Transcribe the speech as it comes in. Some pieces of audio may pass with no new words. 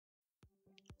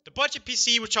The budget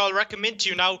PC which I'll recommend to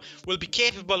you now will be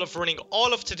capable of running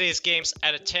all of today's games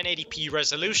at a 1080p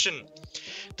resolution.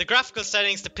 The graphical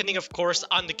settings depending of course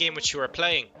on the game which you are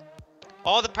playing.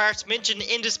 All the parts mentioned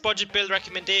in this budget build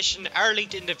recommendation are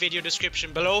linked in the video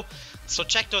description below, so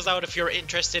check those out if you're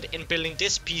interested in building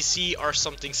this PC or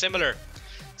something similar.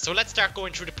 So let's start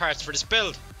going through the parts for this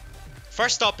build.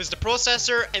 First up is the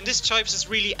processor, and this choice is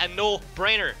really a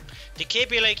no-brainer. The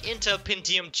Kaby-like Intel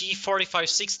Pentium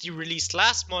G4560 released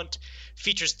last month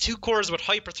features 2 cores with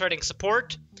hyper-threading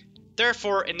support,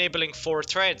 therefore enabling 4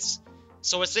 threads.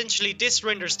 So essentially this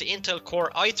renders the Intel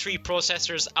Core i3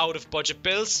 processors out of budget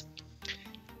builds,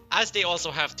 as they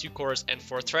also have 2 cores and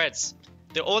 4 threads.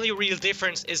 The only real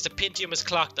difference is the Pentium is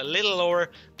clocked a little lower,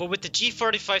 but with the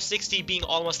G4560 being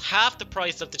almost half the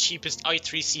price of the cheapest i3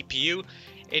 CPU,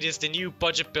 it is the new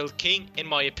budget build king in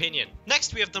my opinion.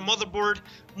 Next we have the motherboard.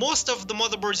 Most of the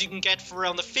motherboards you can get for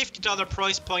around the $50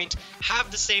 price point have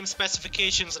the same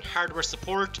specifications and hardware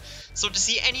support, so to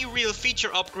see any real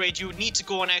feature upgrade you would need to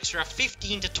go an extra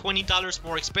 $15 to $20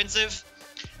 more expensive.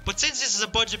 But since this is a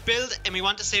budget build and we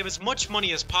want to save as much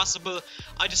money as possible,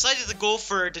 I decided to go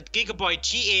for the Gigabyte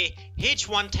GA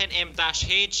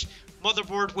H110M-H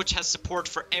motherboard, which has support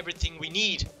for everything we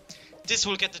need. This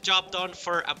will get the job done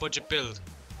for a budget build.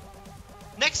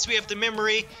 Next we have the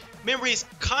memory. Memory is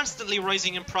constantly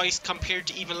rising in price compared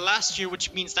to even last year,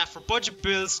 which means that for budget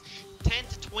builds,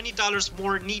 $10 to $20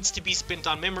 more needs to be spent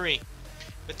on memory.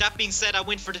 With that being said, I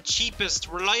went for the cheapest,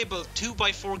 reliable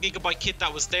 2x4GB kit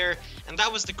that was there, and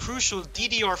that was the crucial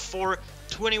DDR4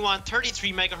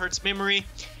 2133MHz memory.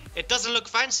 It doesn't look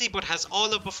fancy but has all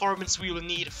the performance we will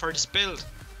need for this build.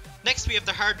 Next we have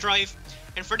the hard drive,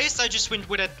 and for this I just went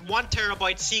with a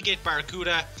 1TB Seagate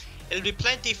Barracuda. It'll be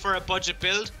plenty for a budget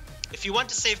build. If you want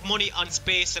to save money on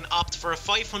space and opt for a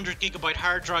 500GB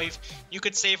hard drive, you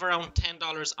could save around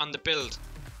 $10 on the build.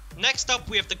 Next up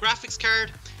we have the graphics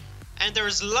card. And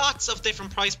there's lots of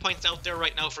different price points out there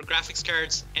right now for graphics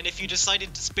cards, and if you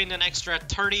decided to spend an extra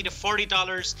 $30 to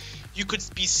 $40, you could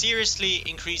be seriously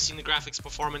increasing the graphics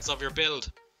performance of your build.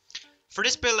 For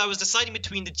this build I was deciding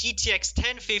between the GTX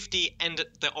 1050 and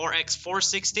the RX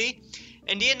 460.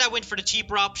 In the end I went for the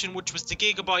cheaper option, which was the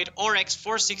Gigabyte RX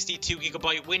 460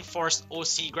 2GB WindForce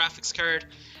OC graphics card,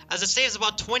 as it saves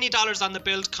about $20 on the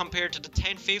build compared to the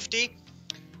 1050.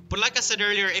 But like I said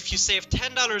earlier, if you save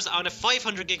 $10 on a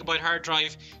 500GB hard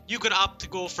drive, you could opt to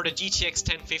go for the GTX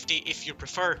 1050 if you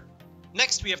prefer.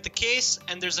 Next we have the case,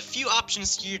 and there's a few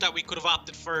options here that we could have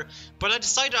opted for, but I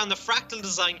decided on the Fractal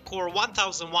Design Core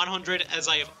 1100 as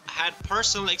I have had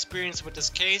personal experience with this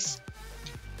case.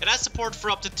 It has support for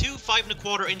up to 2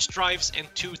 5¼ drives and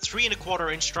 2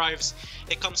 3¼ drives.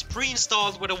 It comes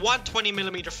pre-installed with a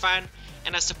 120mm fan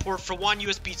and has support for one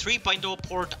USB 3.0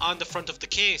 port on the front of the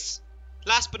case.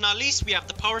 Last but not least, we have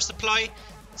the power supply.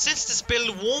 Since this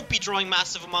build won't be drawing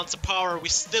massive amounts of power, we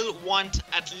still want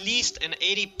at least an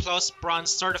 80+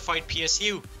 bronze certified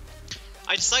PSU.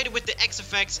 I decided with the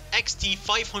XFX XT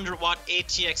 500W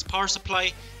ATX power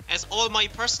supply, as all my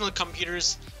personal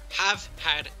computers have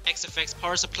had XFX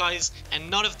power supplies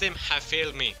and none of them have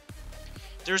failed me.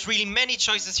 There's really many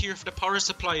choices here for the power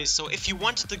supplies, so if you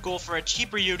wanted to go for a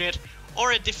cheaper unit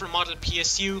or a different model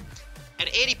PSU, an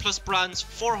 80+ bronze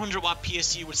 400W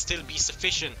PSU would still be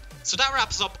sufficient. So that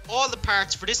wraps up all the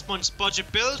parts for this month's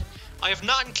budget build. I have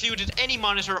not included any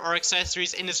monitor or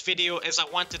accessories in this video as I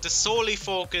wanted to solely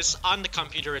focus on the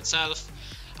computer itself.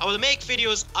 I will make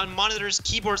videos on monitors,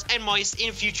 keyboards and mice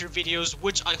in future videos,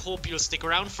 which I hope you'll stick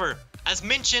around for. As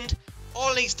mentioned,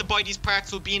 all links to buy these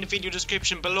parts will be in the video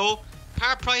description below.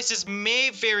 Part prices may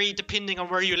vary depending on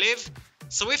where you live.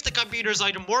 So if the computer is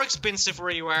either more expensive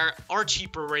where you are or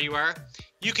cheaper where you are,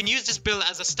 you can use this build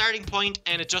as a starting point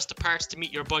and adjust the parts to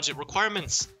meet your budget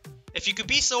requirements. If you could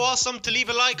be so awesome to leave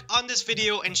a like on this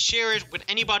video and share it with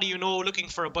anybody you know looking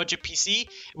for a budget PC, it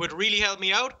would really help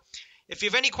me out. If you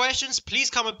have any questions, please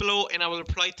comment below and I will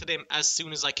reply to them as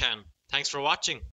soon as I can. Thanks for watching.